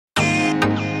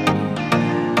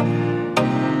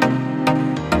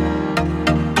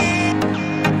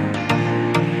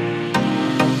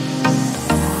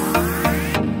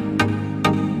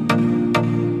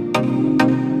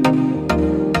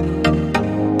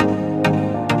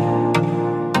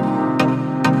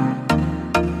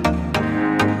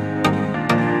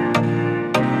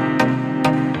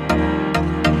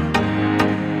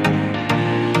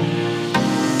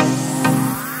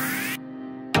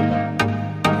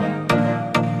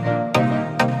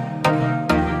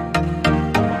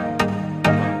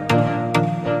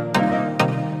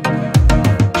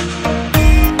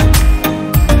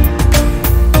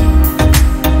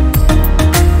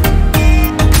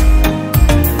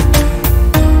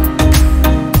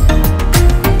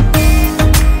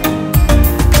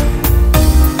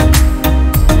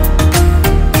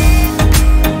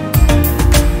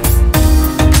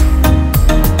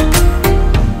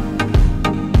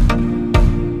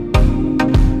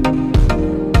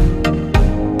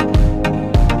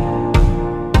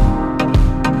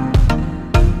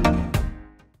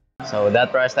So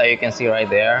that price that you can see right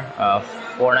there,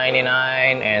 $4.99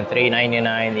 and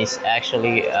 $3.99 is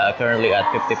actually currently at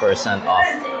 50% off.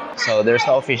 So there's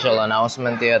no official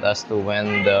announcement yet as to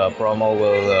when the promo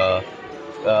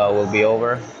will be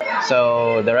over.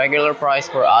 So the regular price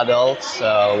for adults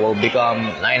will become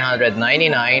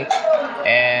 $999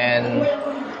 and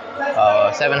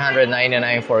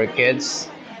 $799 for kids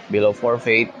below 4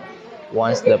 feet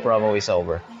once the promo is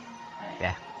over.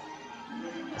 Yeah,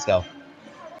 let's go.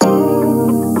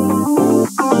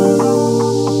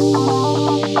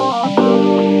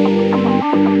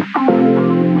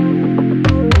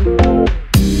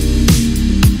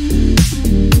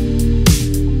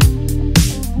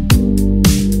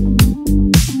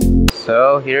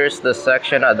 So here's the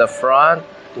section at the front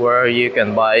where you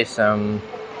can buy some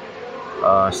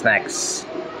snacks.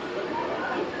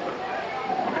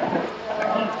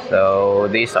 So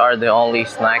these are the only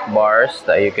snack bars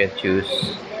that you can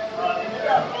choose.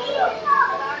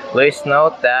 Please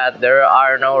note that there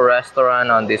are no restaurant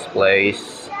on this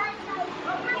place,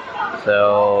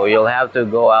 so you'll have to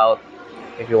go out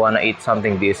if you want to eat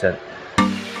something decent.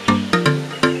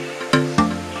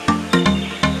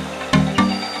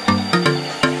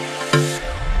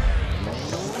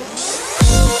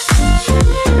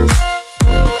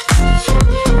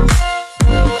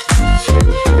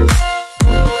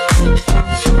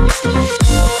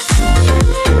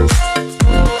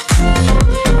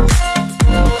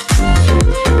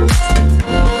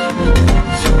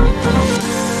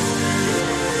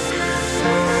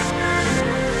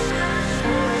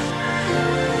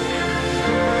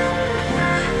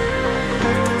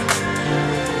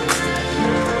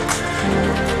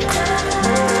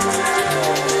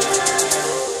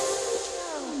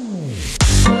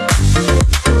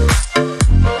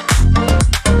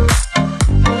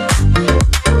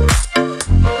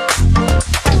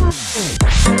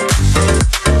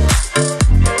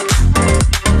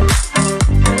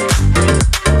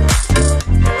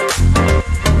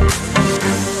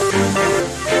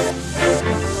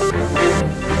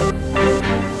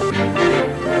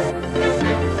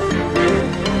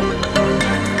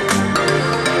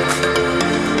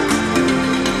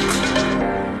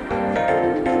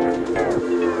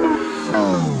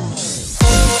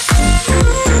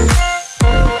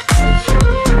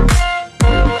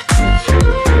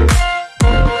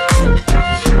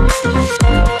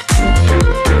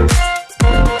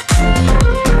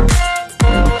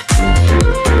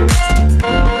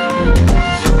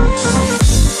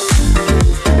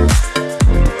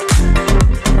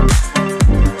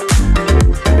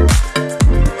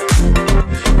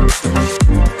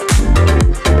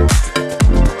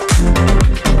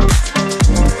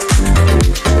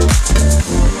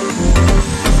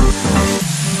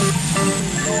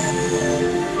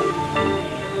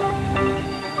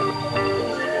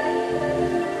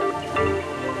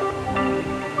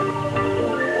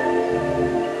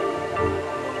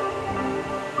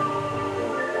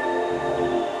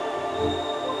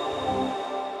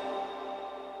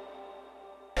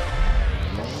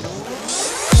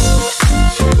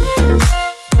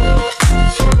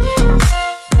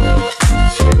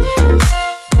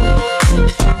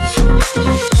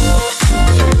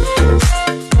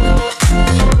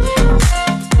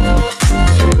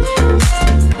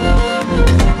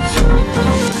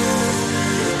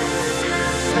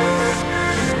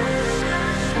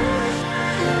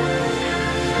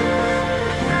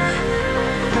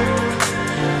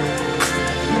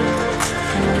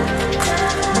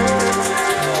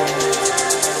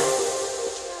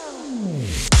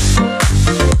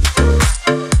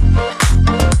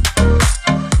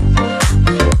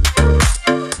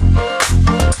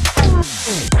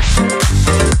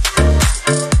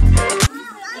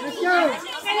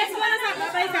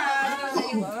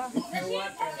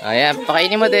 Ayan,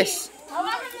 pakainin mo, Des.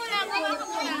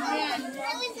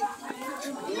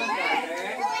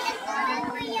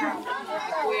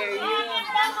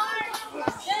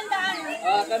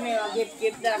 Kami,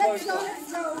 give that horse. Good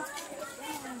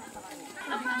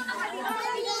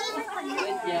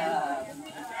job.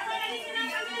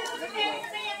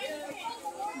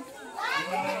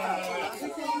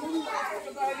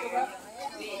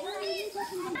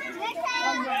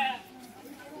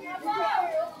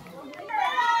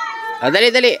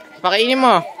 Dali. Pakainin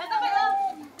mo.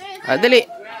 Dali.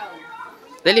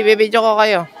 Dali, bibidyo ko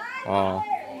kayo. Oh.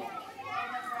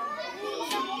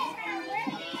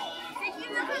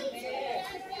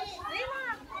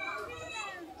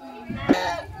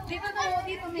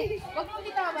 Wag mong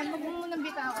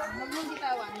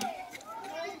bitawan.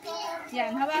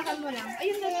 Yan, hawakan mo lang.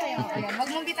 Ayun na sa'yo. Ayan, wag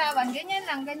mong bitawan. Ganyan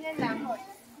lang.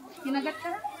 Kinagat ka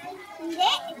na?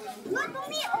 Hindi.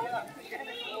 Madumi, oh.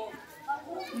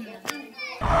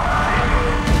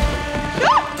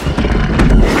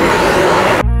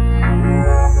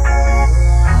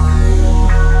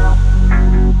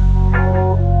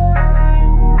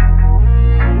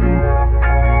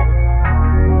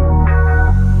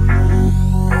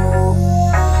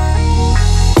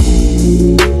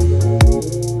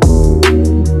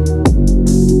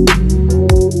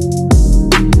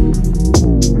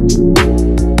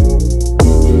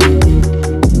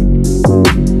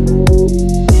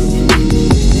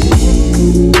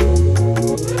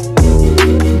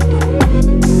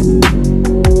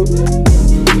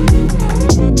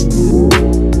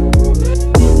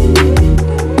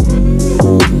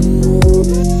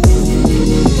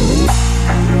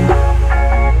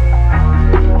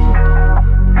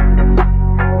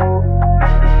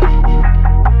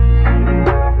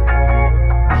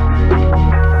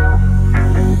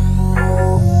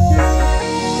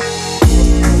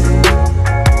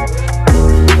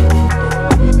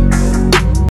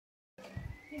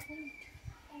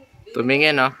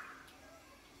 Tumingin, oh.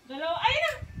 Dalawa. Ayun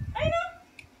na! Ayun na!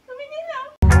 Tumingin na!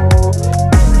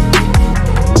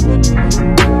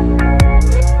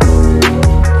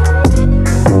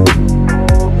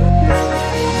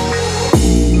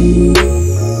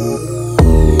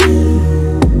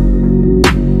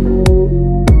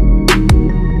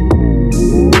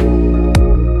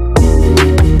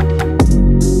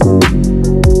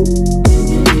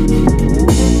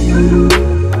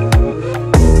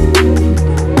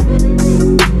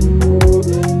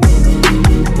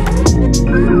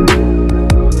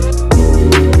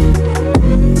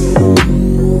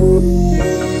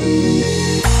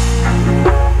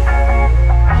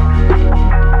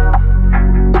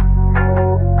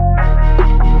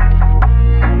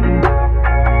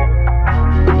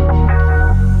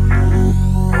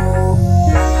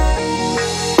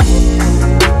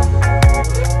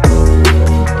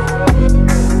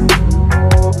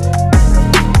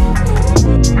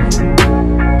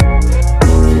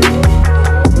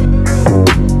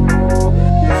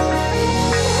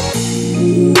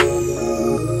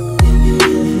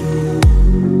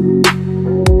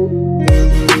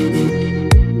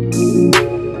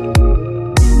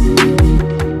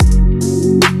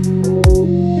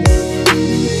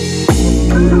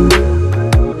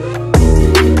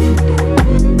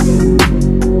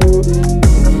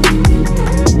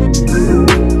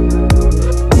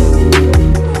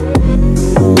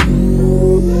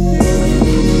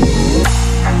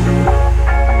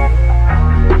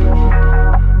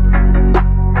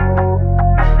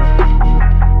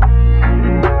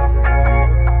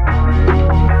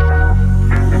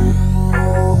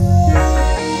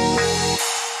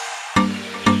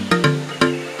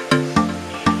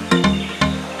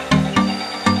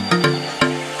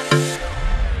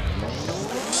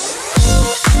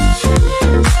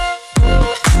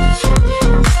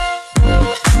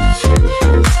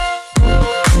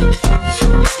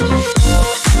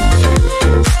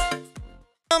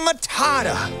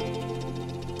 Matata.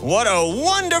 What a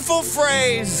wonderful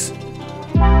phrase.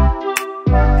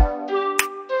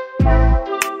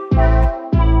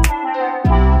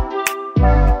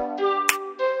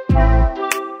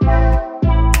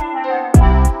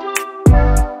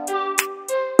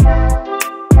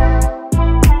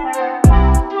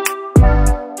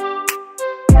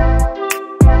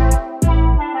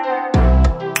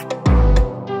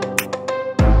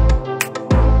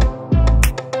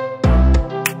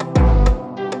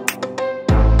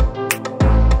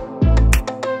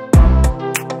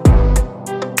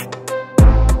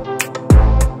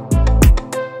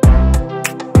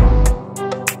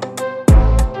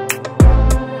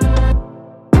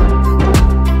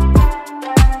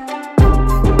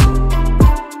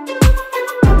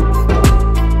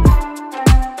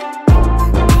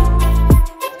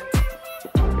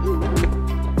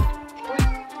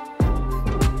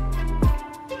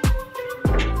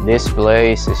 This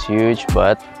place is huge,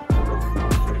 but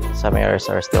some areas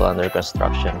are still under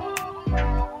construction.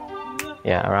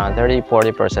 Yeah, around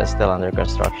 30–40% still under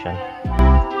construction.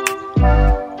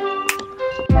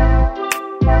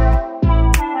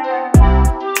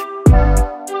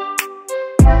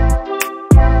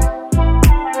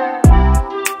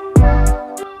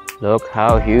 Look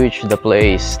how huge the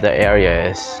place, the area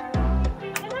is.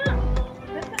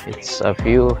 It's a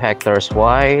few hectares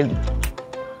wide,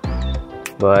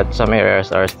 but some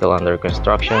areas are still under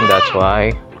construction. That's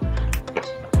why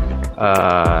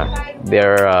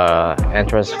their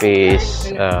entrance fee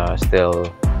is still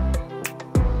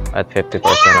at 50%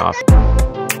 off.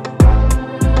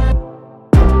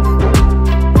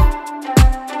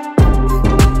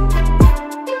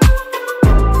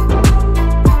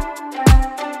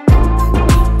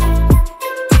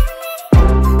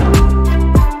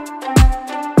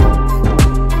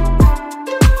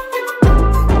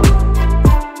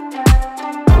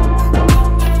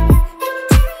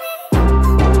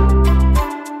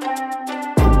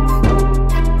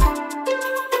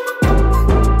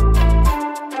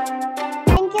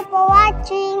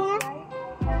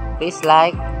 Please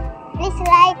like Please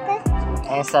like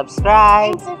and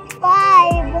subscribe. and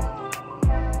subscribe.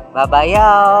 Bye-bye,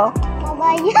 yo.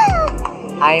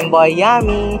 Bye-bye. I'm Boy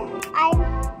Yummy. I'm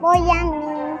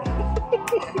Boyami.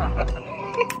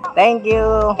 Thank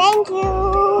you. Thank you.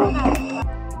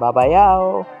 Bye-bye,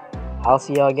 yo. I'll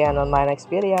see you again on my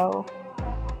next video.